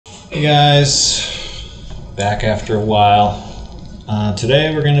Hey guys, back after a while.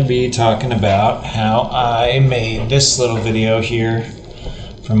 Today we're going to be talking about how I made this little video here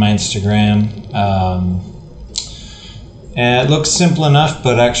from my Instagram. And it looks simple enough,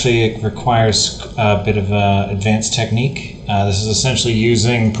 but actually it requires a bit of advanced technique. This is essentially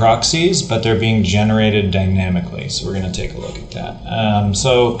using proxies, but they're being generated dynamically. So we're going to take a look at that.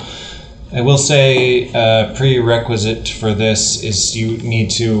 So I will say a prerequisite for this is you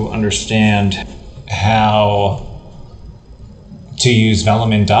need to understand how to use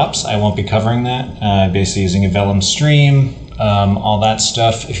Vellum in DOPS. I won't be covering that. Basically using a Vellum stream, all that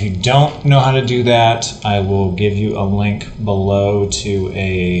stuff. If you don't know how to do that, I will give you a link below to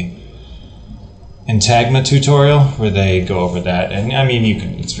a Intagma tutorial where they go over that. And I mean,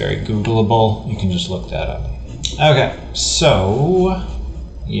 it's very Googleable. You can just look that up. Okay, so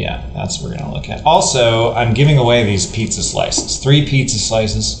yeah, that's what we're going to look at. Also, I'm giving away these pizza slices. 3 pizza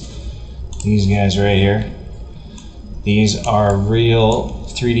slices. These guys right here. These are real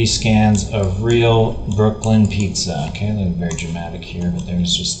 3D scans of real Brooklyn pizza. Okay, they're very dramatic here, but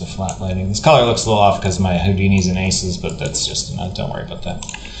there's just the flat lighting. This color looks a little off because of my Houdinis and Aces, but that's just enough. Don't worry about that.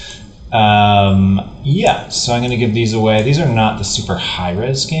 Yeah, so I'm going to give these away. These are not the super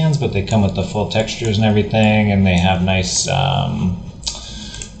high-res scans, but they come with the full textures and everything, and they have nice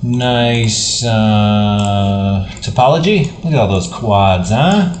topology. Look at all those quads,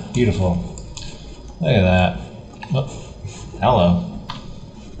 huh? Beautiful. Look at that. Oh, hello.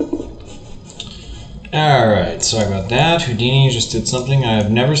 Alright, sorry about that. Houdini just did something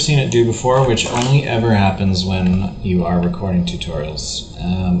I've never seen it do before, which only ever happens when you are recording tutorials.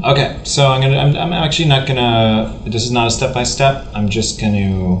 Okay, so I'm actually not gonna, this is not a step-by-step. I'm just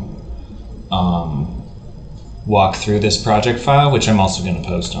gonna walk through this project file, which I'm also going to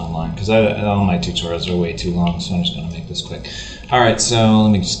post online because all my tutorials are way too long, so I'm just going to make this quick. Alright, so let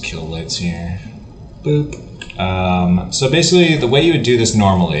me just kill lights here. Boop. So basically the way you would do this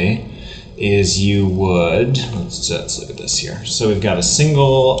normally is you would, let's look at this here. So we've got a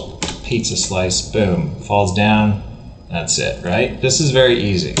single pizza slice, boom, falls down, that's it, right? This is very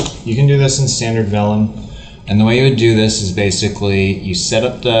easy. You can do this in standard Vellum, and the way you would do this is basically you set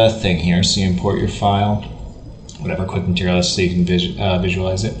up the thing here, so you import your file, whatever quick material is, so you can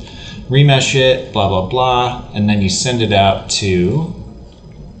visualize it, remesh it, blah, blah, blah, and then you send it out to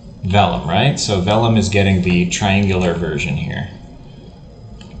Vellum, right? So Vellum is getting the triangular version here.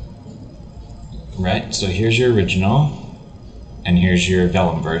 Right, so here's your original, and here's your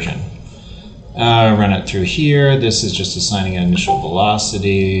Vellum version. Run it through here. This is just assigning an initial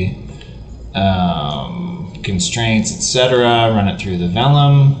velocity, constraints, etc. Run it through the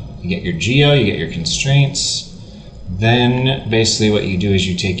Vellum. You get your geo, you get your constraints. Then basically what you do is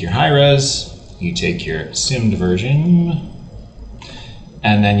you take your high-res, you take your simmed version,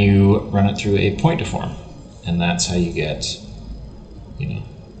 and then you run it through a point deform. And that's how you get,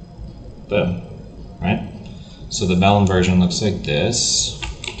 boom, right? So the Vellum version looks like this.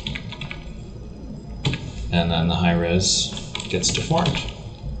 And then the high-res gets deformed.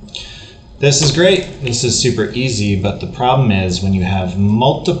 This is great. This is super easy, but the problem is when you have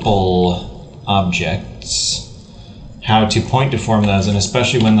multiple objects, how to point deform those, and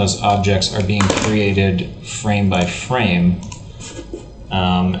especially when those objects are being created frame by frame.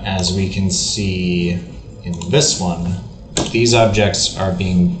 As we can see in this one, these objects are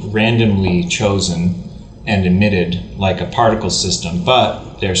being randomly chosen and emitted like a particle system,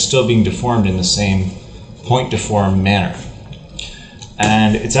 but they're still being deformed in the same point deform manner.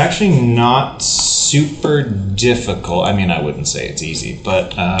 And it's actually not super difficult. I mean, I wouldn't say it's easy,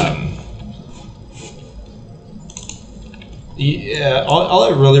 but yeah, all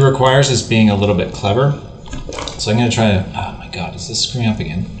it really requires is being a little bit clever. So I'm going to try to, oh my god, is this screwing up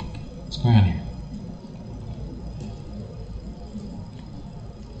again? What's going on here?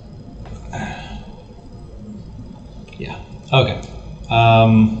 Yeah, okay.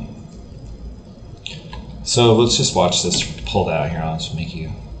 So let's just watch this pulled out here. I'll just make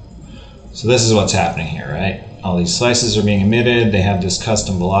you, so this is what's happening here, right? All these slices are being emitted. They have this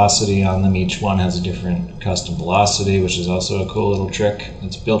custom velocity on them. Each one has a different custom velocity, which is also a cool little trick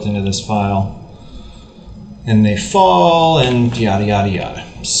that's built into this file. And they fall and yada, yada, yada.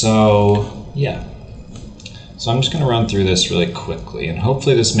 So yeah. So I'm just going to run through this really quickly, and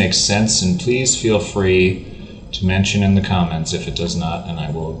hopefully this makes sense, and please feel free to mention in the comments if it does not, and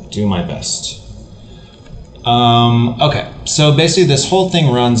I will do my best. Okay, so basically this whole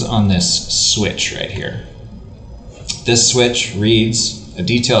thing runs on this switch right here. This switch reads a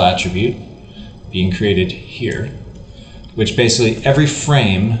detail attribute being created here, which basically every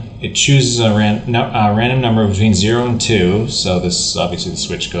frame, it chooses a random number between 0 and 2. So this, obviously the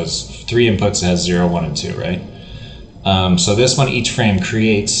switch goes 3 inputs, it has 0, 1, and 2, right? So this one, each frame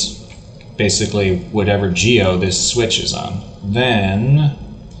creates basically whatever geo this switch is on. Then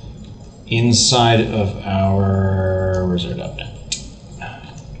inside of our, where's our .NET?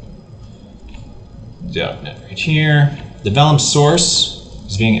 .NET right here. The Vellum source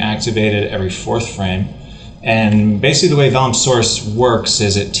is being activated every 4th frame. And basically the way Vellum source works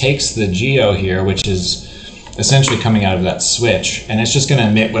is it takes the geo here, which is essentially coming out of that switch, and it's just going to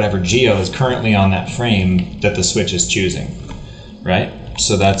emit whatever geo is currently on that frame that the switch is choosing, right?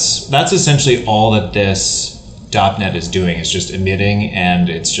 So that's essentially all that this .NET is doing, is just emitting, and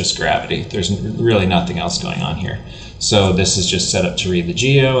it's just gravity. There's really nothing else going on here. So this is just set up to read the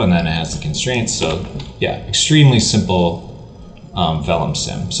geo, and then it has the constraints. So yeah, extremely simple Vellum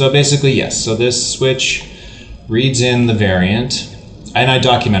sim. So basically, yes, so this switch reads in the variant, and I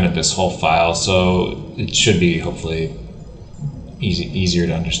documented this whole file, so it should be hopefully easier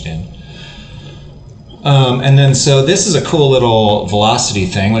to understand. And then so this is a cool little velocity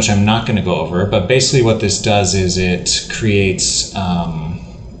thing, which I'm not going to go over, but basically what this does is it creates a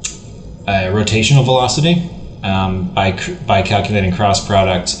rotational velocity by calculating cross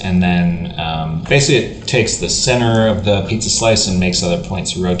product, and then basically it takes the center of the pizza slice and makes other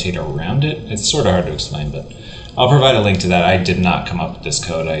points rotate around it. It's sort of hard to explain, but I'll provide a link to that. I did not come up with this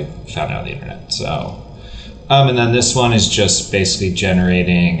code. I found it on the internet. So, and then this one is just basically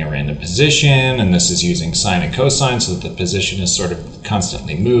generating a random position, and this is using sine and cosine so that the position is sort of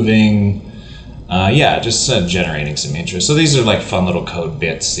constantly moving. Yeah, just generating some interest. So these are like fun little code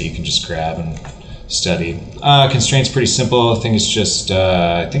bits that you can just grab and study. Constraints pretty simple. I think it's just,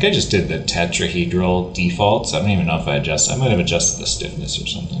 I think I just did the tetrahedral defaults. I don't even know if I might have adjusted the stiffness or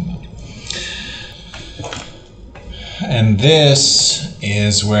something. And this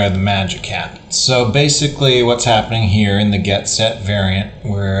is where the magic happens. So basically what's happening here in the getSet variant,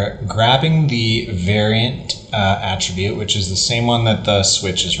 we're grabbing the variant attribute, which is the same one that the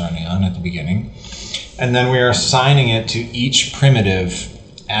switch is running on at the beginning, and then we are assigning it to each primitive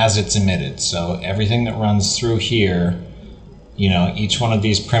as it's emitted. So everything that runs through here, you know, each one of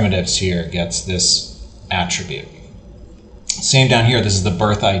these primitives here gets this attribute. Same down here, this is the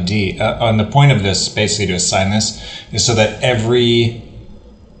birth ID. And the point of this, basically to assign this, is so that every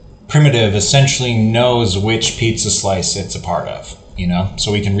primitive essentially knows which pizza slice it's a part of, you know?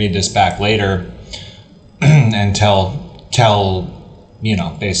 So we can read this back later and tell, you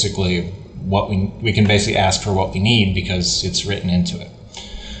know, basically what we can basically ask for what we need because it's written into it.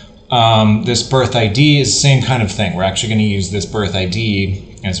 This birth ID is the same kind of thing. We're actually going to use this birth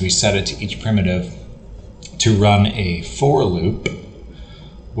ID as we set it to each primitive to run a for loop,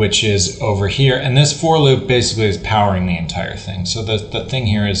 which is over here. And this for loop basically is powering the entire thing. So the thing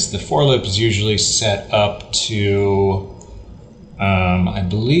here is the for loop is usually set up to, I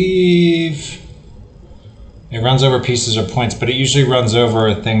believe, it runs over pieces or points, but it usually runs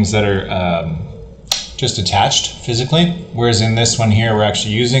over things that are just attached physically. Whereas in this one here, we're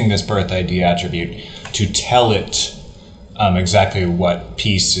actually using this birth ID attribute to tell it exactly what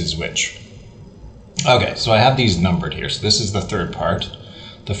piece is which. Okay, so I have these numbered here. So this is the third part.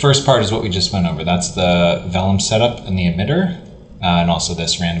 The first part is what we just went over. That's the Vellum setup and the emitter, and also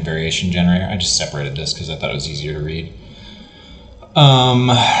this random variation generator. I just separated this because I thought it was easier to read.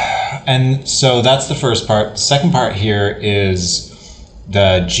 And so that's the first part. The second part here is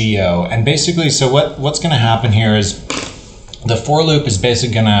the geo. And basically, so what's going to happen here is the for loop is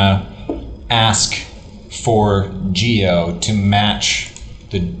basically going to ask for geo to match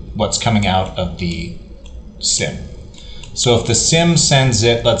what's coming out of the sim. So if the sim sends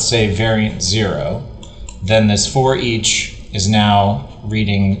it, let's say variant 0, then this for each is now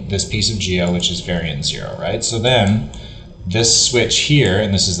reading this piece of geo, which is variant 0, right? So then this switch here,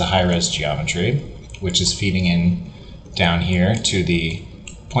 and this is the high-res geometry, which is feeding in down here to the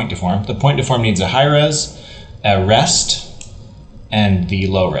point deform. The point deform needs a high-res, a rest, and the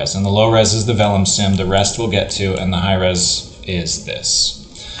low-res. And the low-res is the Vellum sim, the rest we'll get to, and the high-res is this.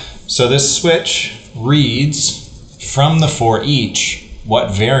 So this switch reads from the for each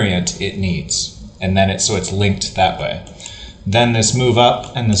what variant it needs, and then so it's linked that way. Then this move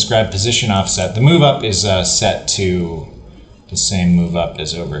up and this grab position offset. The move up is set to the same move up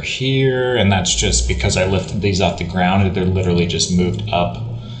as over here, and that's just because I lifted these off the ground and they're literally just moved up.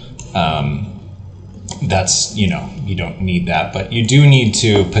 That's, you know, you don't need that, but you do need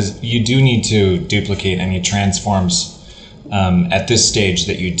to duplicate any transforms at this stage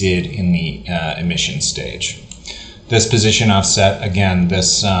that you did in the emission stage. This position offset, again,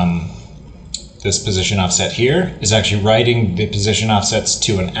 this this position offset here is actually writing the position offsets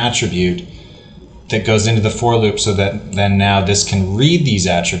to an attribute that goes into the for loop, so that then now this can read these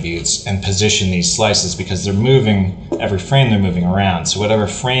attributes and position these slices, because they're moving, every frame they're moving around. So whatever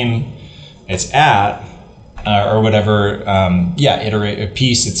frame it's at, or whatever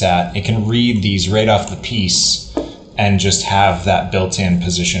piece it's at, it can read these right off the piece and just have that built-in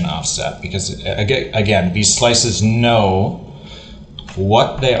position offset, because again, these slices know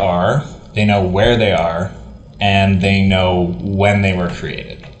what they are, they know where they are, and they know when they were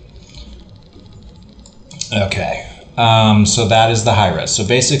created. Okay, so that is the high res. So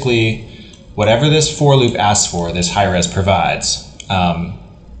basically, whatever this for loop asks for, this high res provides, and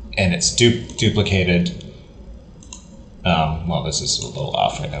it's duplicated. Well, this is a little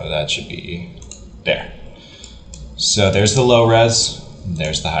off right now. That should be there. So there's the low res,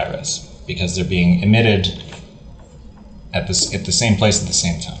 there's the high res, because they're being emitted at the same place at the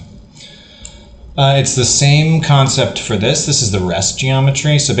same time. It's the same concept for this. This is the rest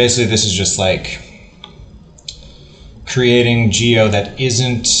geometry. So basically, this is just like creating geo that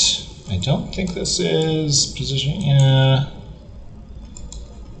isn't, I don't think this is position, yeah.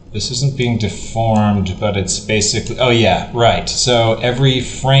 This isn't being deformed, but it's basically, oh yeah, right. So every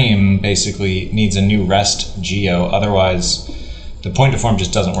frame basically needs a new rest geo, otherwise the point deform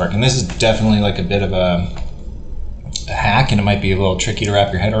just doesn't work. And this is definitely like a bit of a hack, and it might be a little tricky to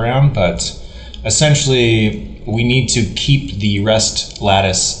wrap your head around, but essentially we need to keep the rest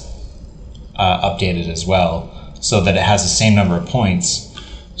lattice updated as well, so that it has the same number of points,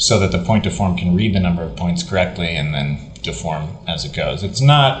 so that the point deform can read the number of points correctly and then deform as it goes. It's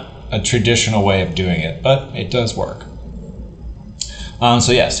not a traditional way of doing it, but it does work.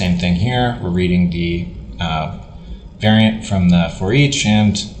 So yeah, same thing here. We're reading the variant from the for each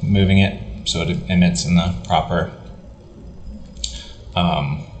and moving it so it emits in the proper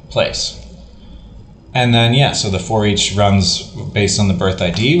place. And then, yeah, so the for each runs based on the birth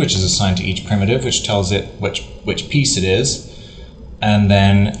ID, which is assigned to each primitive, which tells it which piece it is. And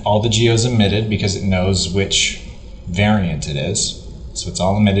then all the geos emitted because it knows which variant it is. So it's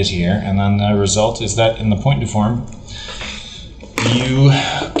all emitted here. And then the result is that in the point deform, you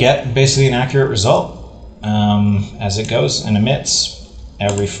get basically an accurate result as it goes and emits.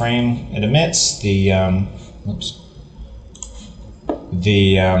 Every frame it emits, the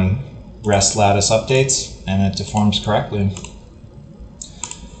rest lattice updates, and it deforms correctly.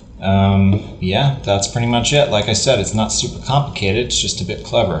 Yeah, that's pretty much it. Like I said, it's not super complicated, it's just a bit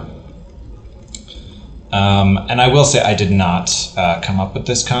clever. And I will say I did not come up with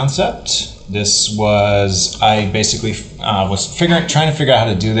this concept. This was, I basically was trying to figure out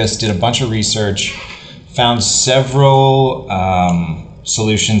how to do this, did a bunch of research, found several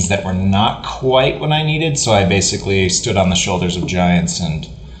solutions that were not quite what I needed, so I basically stood on the shoulders of giants and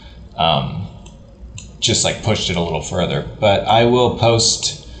just like pushed it a little further. But I will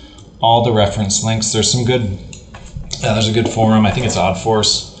post all the reference links. There's some good, there's a good forum, I think it's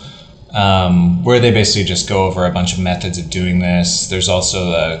OddForce, where they basically just go over a bunch of methods of doing this. There's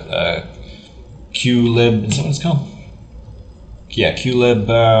also a QLib, is that what it's called? Yeah,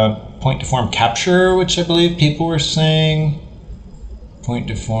 QLib point deform capture, which I believe people were saying. Point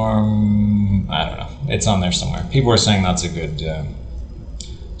deform, I don't know, it's on there somewhere. People were saying that's a good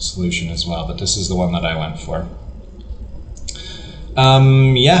solution as well, but this is the one that I went for.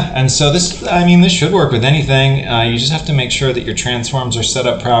 Yeah, and so this, I mean, this should work with anything. You just have to make sure that your transforms are set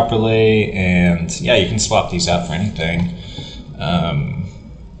up properly, and yeah, you can swap these out for anything.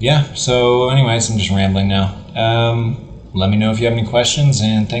 Yeah, so anyways, I'm just rambling now. Let me know if you have any questions,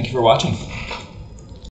 and thank you for watching.